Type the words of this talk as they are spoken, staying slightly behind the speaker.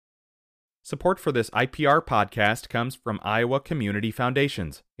Support for this IPR podcast comes from Iowa Community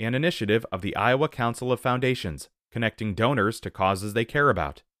Foundations, an initiative of the Iowa Council of Foundations, connecting donors to causes they care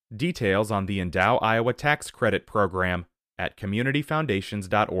about. Details on the Endow Iowa Tax Credit Program at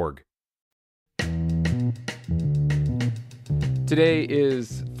communityfoundations.org. Today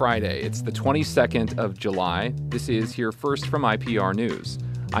is Friday. It's the 22nd of July. This is Here First from IPR News.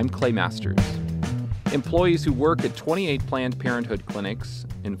 I'm Clay Masters. Employees who work at 28 Planned Parenthood clinics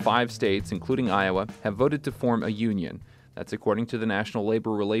in 5 states, including Iowa, have voted to form a union. That's according to the National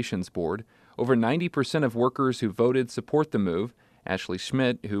Labor Relations Board. Over 90% of workers who voted support the move. Ashley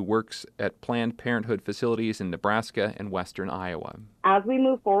Schmidt, who works at Planned Parenthood facilities in Nebraska and western Iowa. As we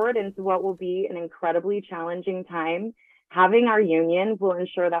move forward into what will be an incredibly challenging time, having our union will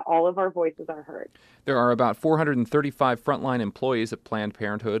ensure that all of our voices are heard. There are about 435 frontline employees at Planned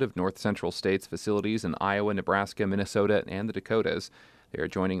Parenthood of North Central States facilities in Iowa, Nebraska, Minnesota, and the Dakotas. They are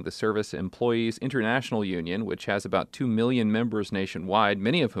joining the Service Employees International Union, which has about 2 million members nationwide,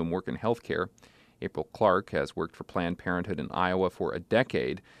 many of whom work in healthcare. April Clark has worked for Planned Parenthood in Iowa for a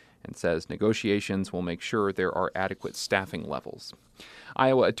decade and says negotiations will make sure there are adequate staffing levels.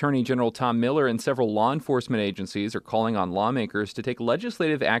 Iowa Attorney General Tom Miller and several law enforcement agencies are calling on lawmakers to take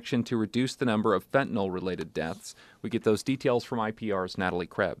legislative action to reduce the number of fentanyl-related deaths. We get those details from IPR's Natalie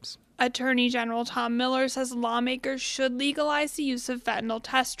Krebs. Attorney General Tom Miller says lawmakers should legalize the use of fentanyl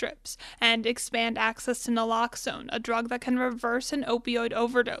test strips and expand access to naloxone, a drug that can reverse an opioid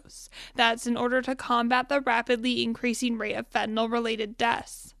overdose. That's in order to combat the rapidly increasing rate of fentanyl-related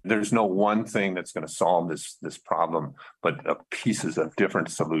deaths. There's no one thing that's going to solve this problem, but pieces of different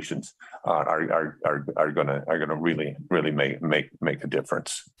solutions are going to really make a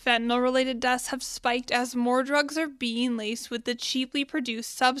difference. Fentanyl-related deaths have spiked as more drugs are being laced with the cheaply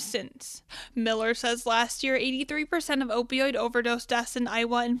produced substance. Miller says last year, 83% of opioid overdose deaths in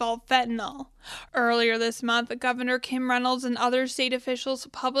Iowa involved fentanyl. Earlier this month, Governor Kim Reynolds and other state officials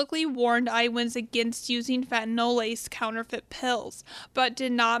publicly warned Iowans against using fentanyl-laced counterfeit pills, but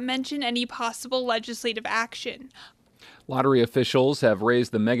did not mention any possible legislative action. Lottery officials have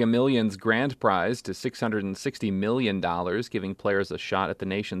raised the Mega Millions grand prize to $660 million, giving players a shot at the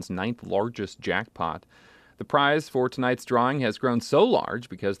nation's 9th largest jackpot. The prize for tonight's drawing has grown so large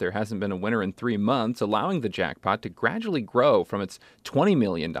because there hasn't been a winner in 3 months, allowing the jackpot to gradually grow from its $20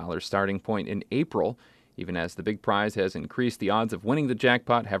 million starting point in April. Even as the big prize has increased, the odds of winning the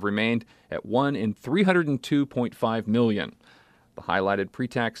jackpot have remained at 1 in 302.5 million. The highlighted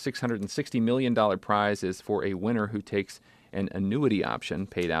pre-tax $660 million prize is for a winner who takes an annuity option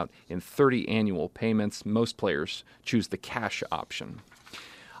paid out in 30 annual payments. Most players choose the cash option.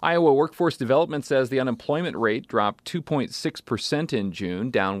 Iowa Workforce Development says the unemployment rate dropped 2.6% in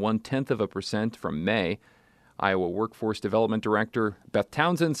June, down 0.1% from May. Iowa Workforce Development Director Beth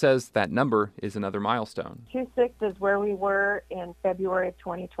Townsend says that number is another milestone. 2.6 is where we were in February of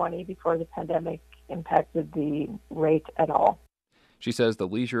 2020 before the pandemic impacted the rate at all. She says the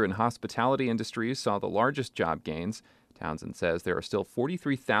leisure and hospitality industries saw the largest job gains. Townsend says there are still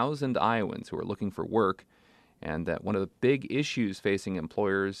 43,000 Iowans who are looking for work, and that one of the big issues facing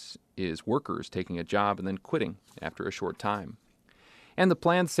employers is workers taking a job and then quitting after a short time. And the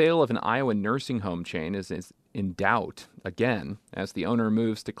planned sale of an Iowa nursing home chain is in doubt again as the owner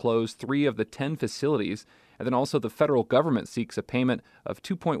moves to close 3 of the 10 facilities, and then also the federal government seeks a payment of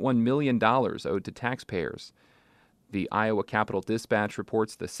 $2.1 million owed to taxpayers. The Iowa Capital Dispatch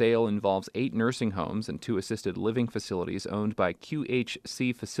reports the sale involves 8 nursing homes and 2 assisted living facilities owned by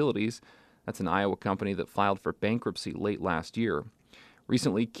QHC Facilities. That's an Iowa company that filed for bankruptcy late last year.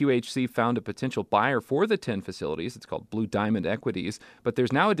 Recently, QHC found a potential buyer for the 10 facilities. It's called Blue Diamond Equities, but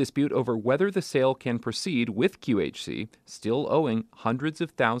there's now a dispute over whether the sale can proceed with QHC still owing hundreds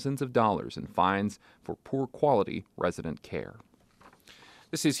of thousands of dollars in fines for poor quality resident care.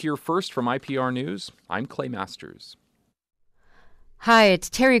 This is Here First from IPR News. I'm Clay Masters. Hi, it's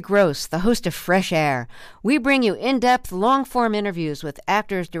Terry Gross, the host of Fresh Air. We bring you in-depth, long-form interviews with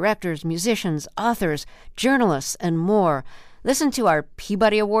actors, directors, musicians, authors, journalists, and more. Listen to our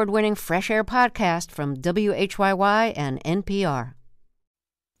Peabody Award-winning Fresh Air podcast from WHYY and NPR.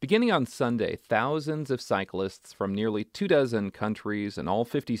 Beginning on Sunday, thousands of cyclists from nearly 24 countries and all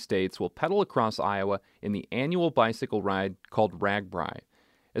 50 states will pedal across Iowa in the annual bicycle ride called RAGBRAI.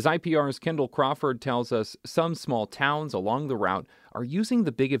 As IPR's Kendall Crawford tells us, some small towns along the route are using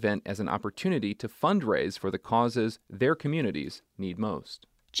the big event as an opportunity to fundraise for the causes their communities need most.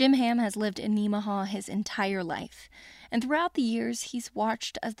 Jim Ham has lived in Nemaha his entire life, and throughout the years he's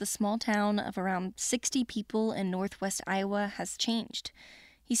watched as the small town of around 60 people in northwest Iowa has changed.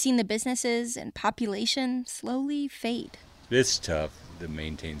 He's seen the businesses and population slowly fade. It's tough to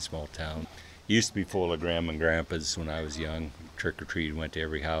maintain small town. Used to be full of grandma and grandpas when I was young. Trick-or-treat went to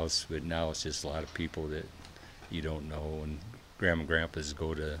every house, but now it's just a lot of people that you don't know, and grandma and grandpas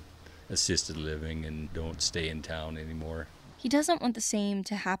go to assisted living and don't stay in town anymore. He doesn't want the same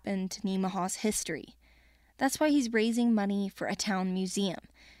to happen to Nemaha's history. That's why he's raising money for a town museum.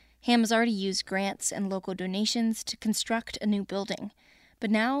 Ham has already used grants and local donations to construct a new building.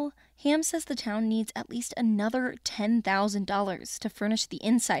 But now, Ham says the town needs at least another $10,000 to furnish the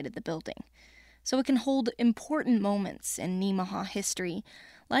inside of the building, so it can hold important moments in Nemaha history,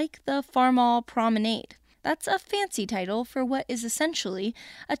 like the Farmall Promenade. That's a fancy title for what is essentially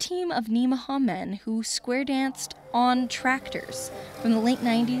a team of Nemaha men who square danced on tractors from the late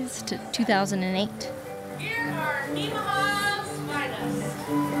 90s to 2008. Here are Nemaha's finest.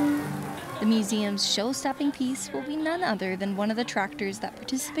 The museum's show-stopping piece will be none other than one of the tractors that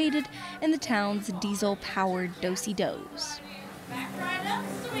participated in the town's diesel-powered do-si-dos. Back right up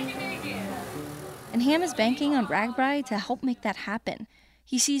so we can hear you again. And Ham is banking on RAGBRAI to help make that happen.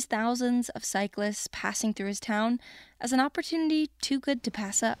 He sees thousands of cyclists passing through his town as an opportunity too good to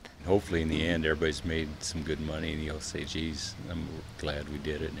pass up. Hopefully in the end everybody's made some good money and you'll say, geez, I'm glad we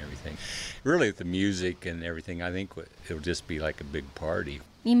did it and everything. Really with the music and everything, I think it'll just be like a big party.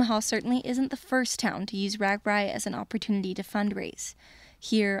 Nemaha certainly isn't the first town to use RAGBRAI as an opportunity to fundraise.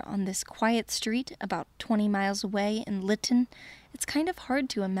 Here on this quiet street about 20 miles away in Lytton, it's kind of hard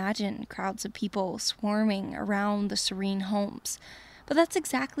to imagine crowds of people swarming around the serene homes. But that's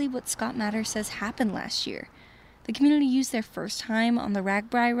exactly what Scott Matter says happened last year. The community used their first time on the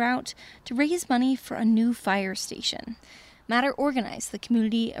RAGBRAI route to raise money for a new fire station. Matter organized the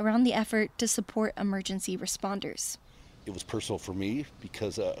community around the effort to support emergency responders. It was personal for me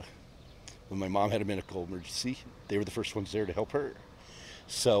because when my mom had a medical emergency, they were the first ones there to help her.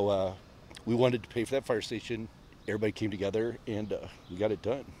 So we wanted to pay for that fire station. Everybody came together and we got it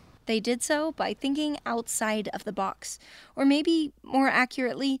done. They did so by thinking outside of the box, or maybe more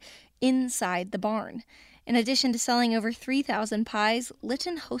accurately, inside the barn. In addition to selling over 3,000 pies,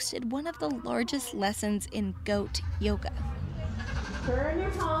 Lytton hosted one of the largest lessons in goat yoga. Turn your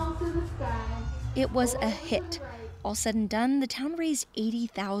palms to the sky. It was a hit. All said and done, the town raised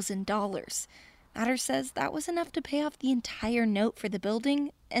 $80,000. Matter says that was enough to pay off the entire note for the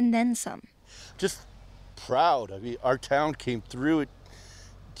building and then some. Just proud. I mean, our town came through. It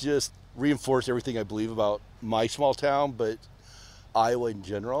just reinforced everything I believe about my small town, but Iowa in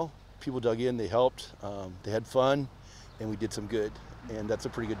general. People dug in, they helped, they had fun, and we did some good, and that's a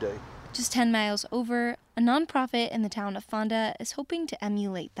pretty good day. Just 10 miles over, a nonprofit in the town of Fonda is hoping to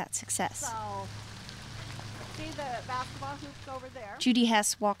emulate that success. So, see the basketball hoops over there? Judy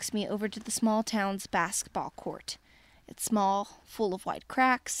Hess walks me over to the small town's basketball court. It's small, full of wide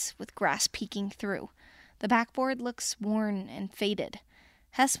cracks, with grass peeking through. The backboard looks worn and faded.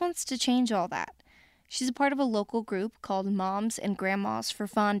 Hess wants to change all that. She's a part of a local group called Moms and Grandmas for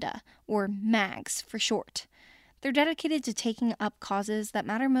Fonda, or MAGS for short. They're dedicated to taking up causes that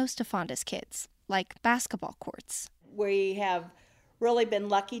matter most to Fonda's kids, like basketball courts. We have really been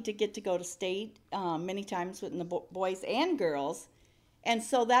lucky to get to go to state many times with the boys and girls. And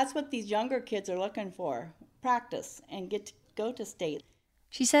so that's what these younger kids are looking for, practice and get to go to state.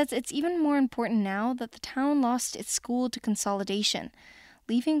 She says it's even more important now that the town lost its school to consolidation,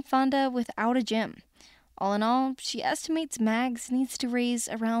 leaving Fonda without a gym. All in all, she estimates MAGS needs to raise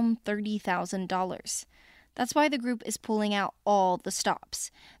around $30,000. That's why the group is pulling out all the stops.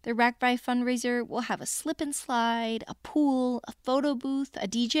 Their RAGBRAI fundraiser will have a slip and slide, a pool, a photo booth, a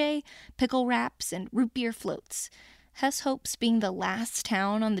DJ, pickle wraps, and root beer floats. Hess hopes being the last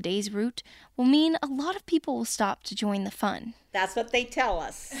town on the day's route will mean a lot of people will stop to join the fun. That's what they tell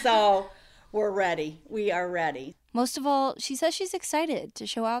us, so we're ready. We are ready. Most of all, she says she's excited to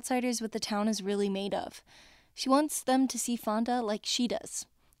show outsiders what the town is really made of. She wants them to see Fonda like she does,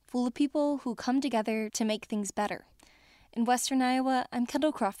 full of people who come together to make things better. In Western Iowa, I'm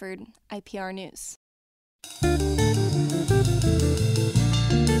Kendall Crawford, IPR News.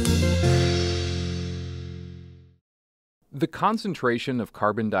 The concentration of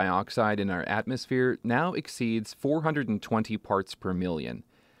carbon dioxide in our atmosphere now exceeds 420 parts per million.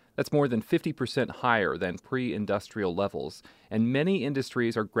 That's more than 50% higher than pre-industrial levels, and many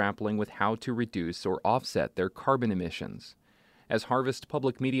industries are grappling with how to reduce or offset their carbon emissions. As Harvest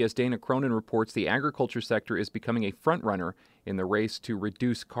Public Media's Dana Cronin reports, the agriculture sector is becoming a frontrunner in the race to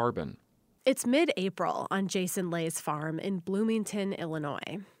reduce carbon. It's mid-April on Jason Lay's farm in Bloomington,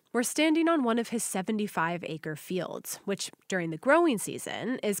 Illinois. We're standing on one of his 75-acre fields, which during the growing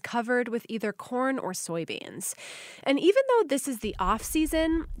season is covered with either corn or soybeans. And even though this is the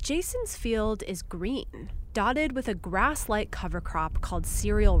off-season, Jason's field is green, dotted with a grass-like cover crop called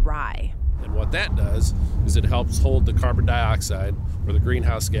cereal rye. And what that does is it helps hold the carbon dioxide or the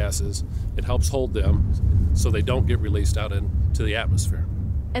greenhouse gases. It helps hold them so they don't get released out into the atmosphere.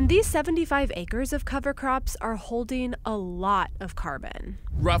 And these 75 acres of cover crops are holding a lot of carbon.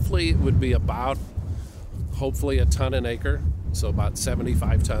 Roughly, it would be about, hopefully, a ton an acre, so about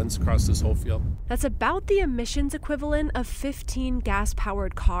 75 tons across this whole field. That's about the emissions equivalent of 15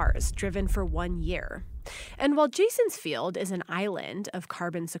 gas-powered cars driven for 1 year. And while Jason's field is an island of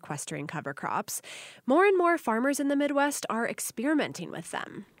carbon sequestering cover crops, more and more farmers in the Midwest are experimenting with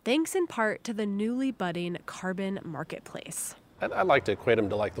them, thanks in part to the newly budding carbon marketplace. I'd like to equate them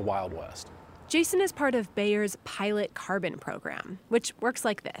to like the Wild West. Jason is part of Bayer's pilot carbon program, which works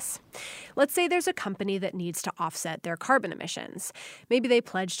like this. Let's say there's a company that needs to offset their carbon emissions. Maybe they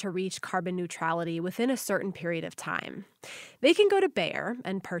pledge to reach carbon neutrality within a certain period of time. They can go to Bayer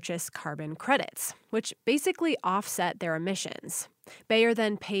and purchase carbon credits, which basically offset their emissions. Bayer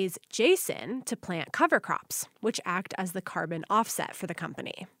then pays Jason to plant cover crops, which act as the carbon offset for the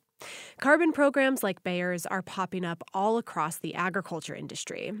company. Carbon programs like Bayer's are popping up all across the agriculture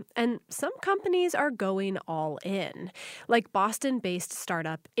industry, and some companies are going all in, like Boston-based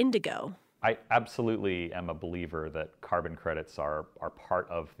startup Indigo. I absolutely am a believer that carbon credits are part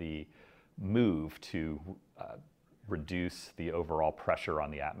of the move to reduce the overall pressure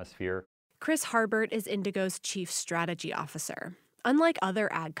on the atmosphere. Chris Harbert is Indigo's chief strategy officer. Unlike other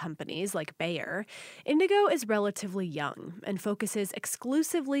ag companies like Bayer, Indigo is relatively young and focuses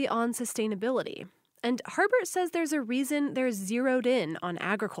exclusively on sustainability. And Harbert says there's a reason they're zeroed in on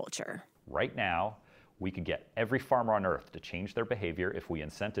agriculture. Right now, we could get every farmer on earth to change their behavior if we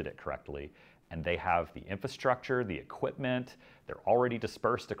incented it correctly. And they have the infrastructure, the equipment, they're already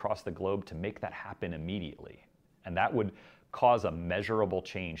dispersed across the globe to make that happen immediately. And that would cause a measurable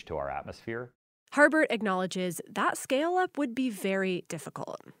change to our atmosphere. Harbert acknowledges that scale-up would be very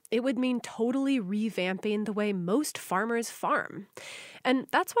difficult. It would mean totally revamping the way most farmers farm. And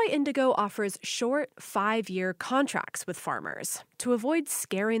that's why Indigo offers short 5-year contracts with farmers to avoid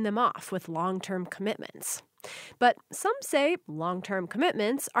scaring them off with long-term commitments. But some say long-term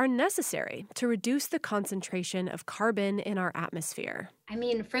commitments are necessary to reduce the concentration of carbon in our atmosphere. I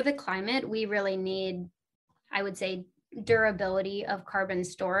mean, for the climate, we really need, I would say, durability of carbon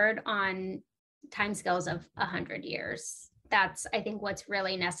stored on timescales of 100 years. That's, I think, what's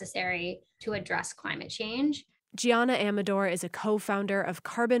really necessary to address climate change. Gianna Amador is a co-founder of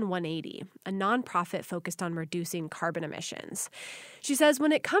Carbon 180, a nonprofit focused on reducing carbon emissions. She says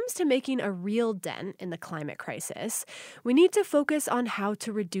when it comes to making a real dent in the climate crisis, we need to focus on how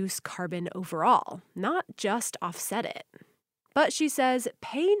to reduce carbon overall, not just offset it. But she says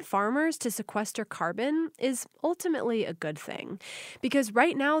paying farmers to sequester carbon is ultimately a good thing, because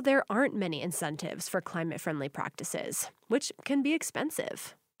right now there aren't many incentives for climate-friendly practices, which can be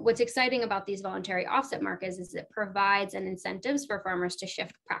expensive. What's exciting about these voluntary offset markets is it provides an incentives for farmers to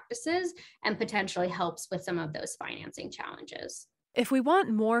shift practices and potentially helps with some of those financing challenges. If we want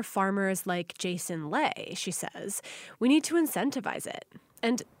more farmers like Jason Lay, she says, we need to incentivize it.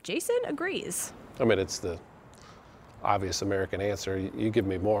 And Jason agrees. I mean, it's the obvious American answer. You give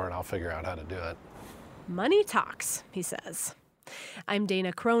me more and I'll figure out how to do it. Money talks, he says. I'm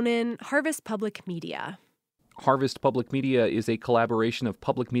Dana Cronin, Harvest Public Media. Harvest Public Media is a collaboration of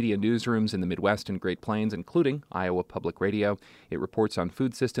public media newsrooms in the Midwest and Great Plains, including Iowa Public Radio. It reports on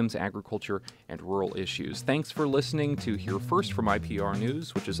food systems, agriculture, and rural issues. Thanks for listening to Hear First from IPR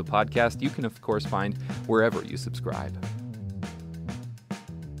News, which is a podcast you can, of course, find wherever you subscribe.